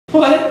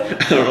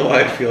I don't know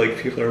why I feel like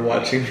people are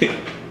watching me.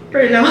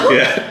 Right now?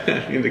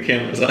 Yeah, I mean the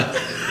camera's on.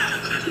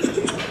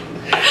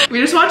 We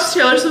just watched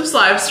Taylor Swift's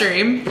live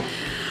stream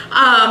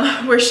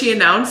where she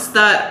announced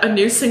that a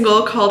new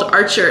single called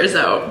Archer is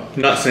out.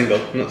 Not single.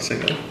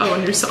 Oh, a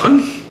new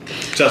song.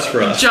 Just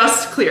for us.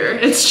 Just clear.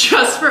 It's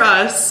just for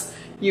us,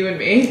 you and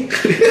me.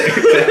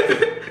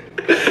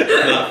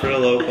 Not for the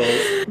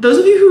locals. Those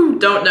of you who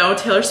don't know,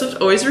 Taylor Swift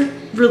always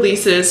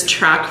releases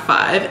track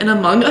 5, and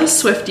among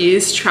us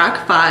Swifties,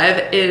 track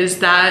 5 is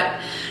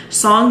that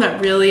song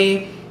that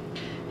really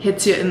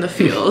hits you in the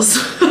feels.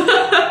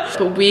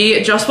 But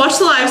we just watched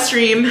the live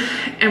stream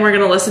and we're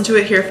gonna listen to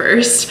it here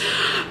first.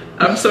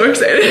 I'm so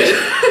excited.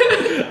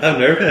 I'm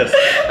nervous.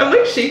 I'm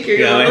like shaking.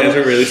 Yeah, my hands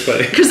are really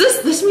sweaty. Because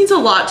this means a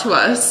lot to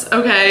us,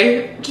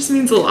 okay? It just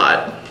means a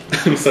lot.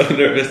 I'm so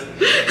nervous.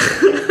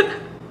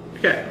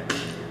 Okay.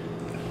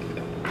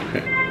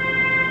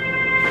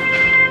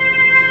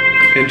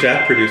 And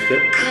Jack produced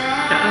it.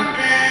 Yeah.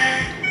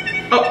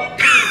 Oh.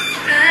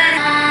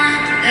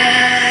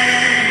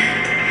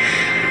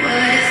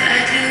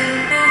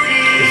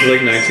 This is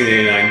like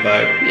 1989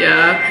 vibe.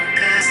 Yeah.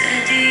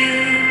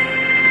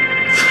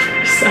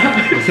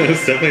 Sad.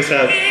 It's definitely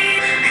sad.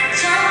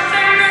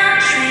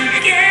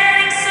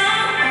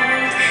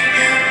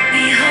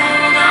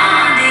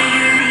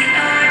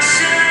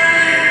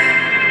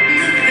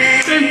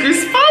 I have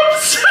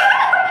goosebumps.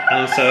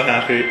 I'm so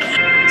happy.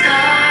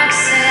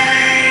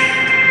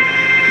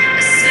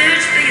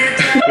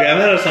 We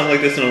haven't had a song like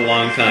this in a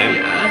long time.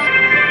 Yeah.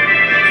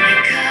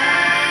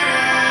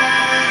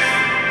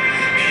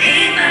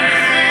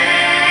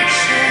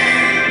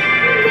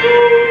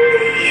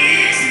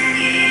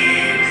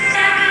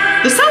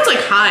 This sounds like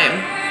Haim.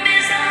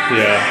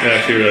 Yeah, it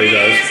actually really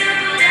does.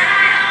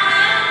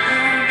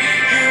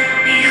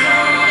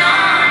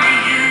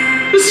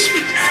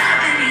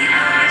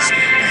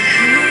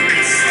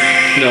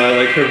 No, I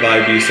like her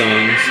vibey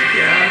songs.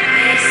 Yeah.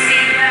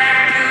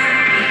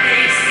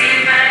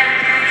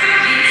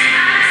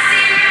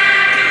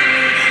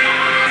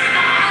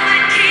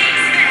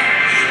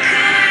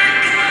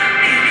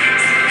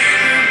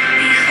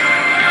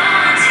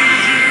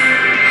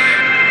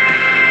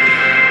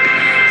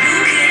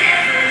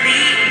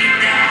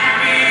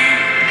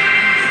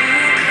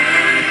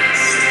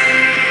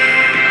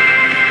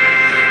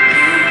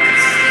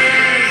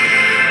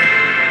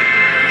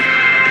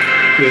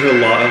 There's a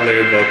lot of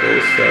layered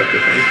vocals throughout the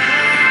thing.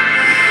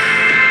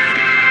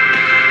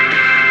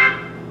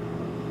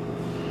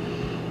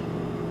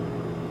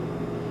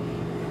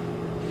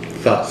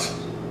 Thoughts?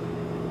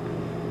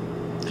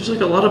 There's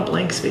like a lot of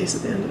blank space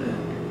at the end of it.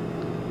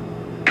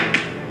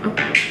 Oh.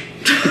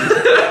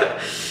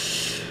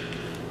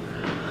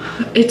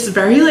 It's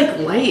very like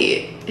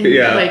light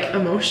and like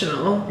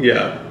emotional.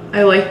 Yeah.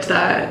 I liked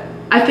that.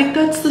 I think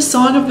that's the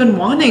song I've been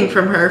wanting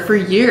from her for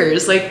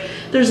years. Like,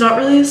 there's not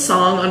really a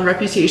song on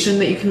Reputation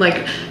that you can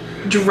like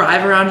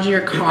drive around in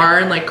your car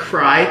and like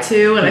cry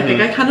to, and I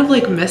think I kind of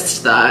like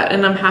missed that,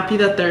 and I'm happy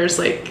that there's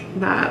like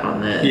that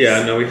on this.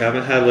 Yeah, no, we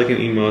haven't had like an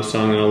emo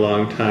song in a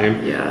long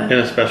time. Yeah. And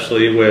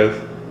especially with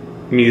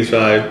Me's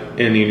vibe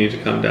and You Need to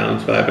Come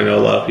Down's vibe, I know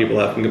a lot of people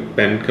have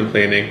been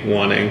complaining,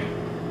 wanting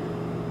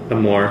a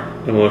more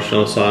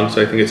emotional song,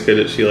 so I think it's good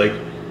that she like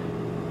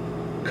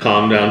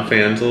calmed down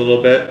fans a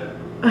little bit.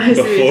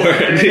 Before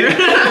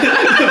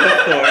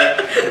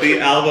the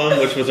album,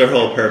 which was our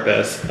whole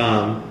purpose,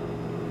 to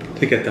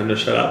get them to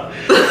shut up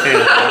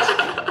and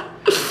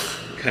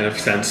kind of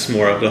sense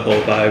more of the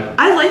whole vibe.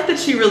 I like that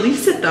she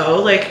released it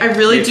though. Like, I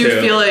really Me do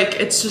too. feel like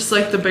it's just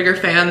like the bigger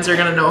fans are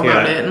gonna know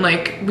about it, and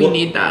like we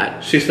need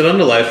that. She said on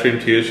the live stream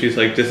too, she's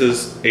like, this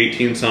is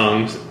 18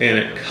 songs and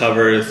it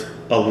covers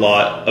a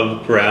lot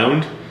of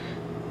ground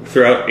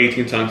throughout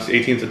 18 songs.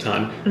 18's a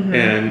ton.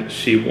 And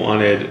she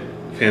wanted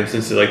fans,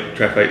 since like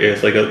track 5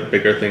 is like a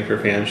bigger thing for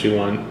fans, she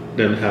wanted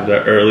them to have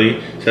that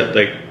early so that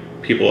like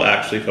people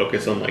actually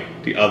focus on like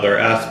the other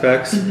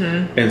aspects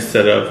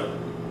instead of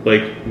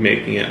like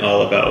making it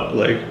all about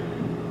like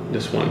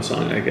just one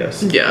song, I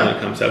guess. Yeah. When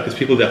it comes out, because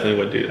people definitely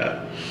would do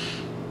that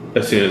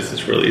as soon as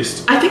it's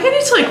released. I think I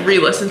need to like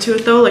re-listen to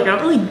it though. Like, I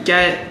don't really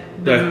get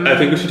I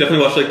think we should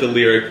definitely watch like the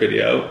lyric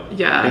video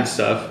and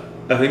stuff.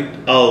 I think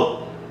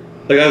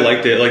I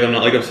liked it. Like, I'm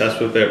not like obsessed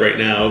with it right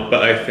now,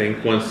 but I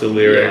think once the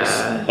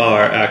lyrics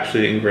are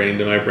actually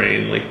ingrained in my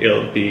brain, like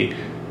it'll be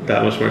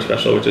that much more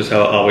special, which is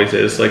how it always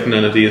is. Like,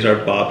 none of these are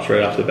bops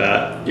right off the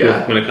bat.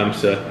 When it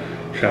comes to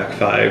track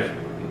 5.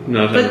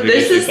 But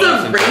this is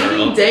the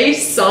rainy day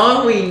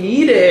song we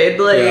needed.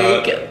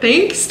 Like,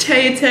 thanks,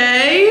 Tay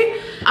Tay.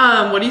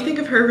 What do you think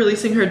of her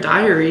releasing her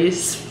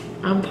diaries?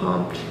 I'm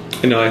pumped.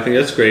 No, I think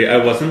that's great. I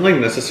wasn't like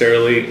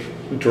necessarily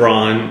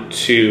drawn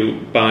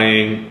to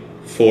buying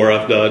 4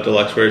 of the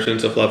deluxe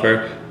versions of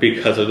Lover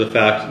because of the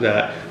fact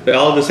that they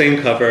all have the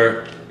same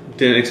cover.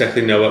 Didn't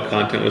exactly know what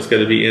content was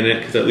going to be in it,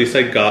 because at least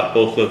I got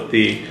both of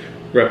the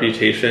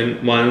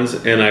Reputation ones,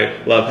 and I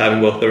love having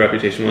both the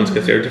Reputation ones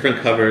because they're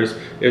different covers.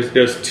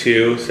 There's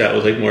 2, so that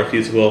was like more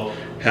feasible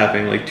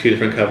having like 2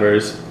 different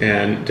covers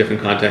and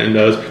different content in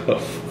those. But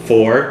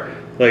 4,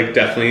 like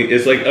definitely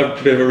is like a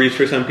bit of a reach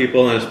for some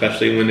people, and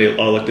especially when they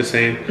all look the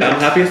same. I'm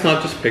happy it's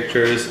not just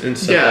pictures and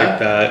stuff like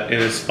that,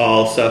 and it's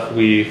all stuff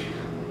we've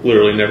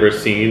literally never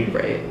seen.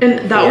 Right.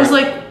 And that was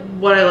like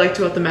what I liked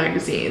about the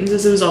magazines,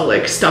 is it was all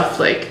like stuff,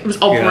 like it was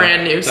all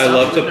brand new stuff. I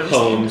love the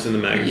poems in the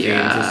magazines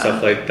and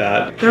stuff like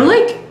that. They're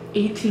like $18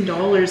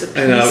 a piece.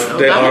 I know, so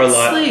they are a that's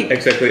lot. Like...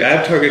 Exactly. I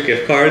have Target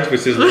gift cards,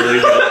 which is literally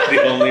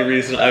the only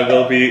reason I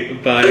will be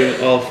buying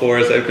all four,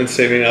 is I've been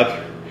saving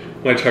up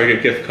my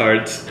Target gift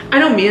cards. I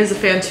know me as a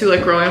fan too,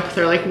 like growing up with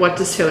her, like what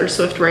does Taylor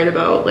Swift write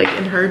about, like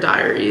in her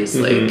diaries?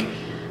 Like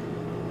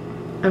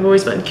I've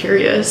always been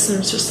curious, and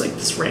it's just like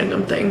this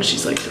random thing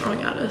she's like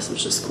throwing at us,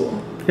 which is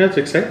cool. Yeah, it's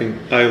exciting.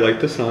 I like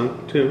the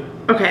song too.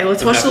 Okay,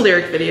 let's watch the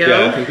lyric video.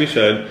 Yeah, I think we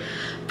should.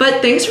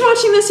 But thanks for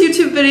watching this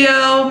YouTube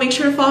video. Make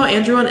sure to follow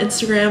Andrew on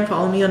Instagram,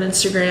 follow me on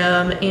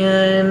Instagram,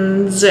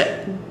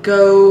 and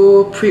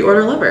go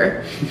pre-order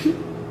Lover.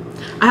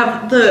 I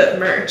have the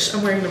merch.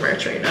 I'm wearing the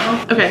merch right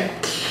now. Okay.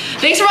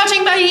 Thanks for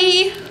watching.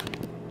 Bye.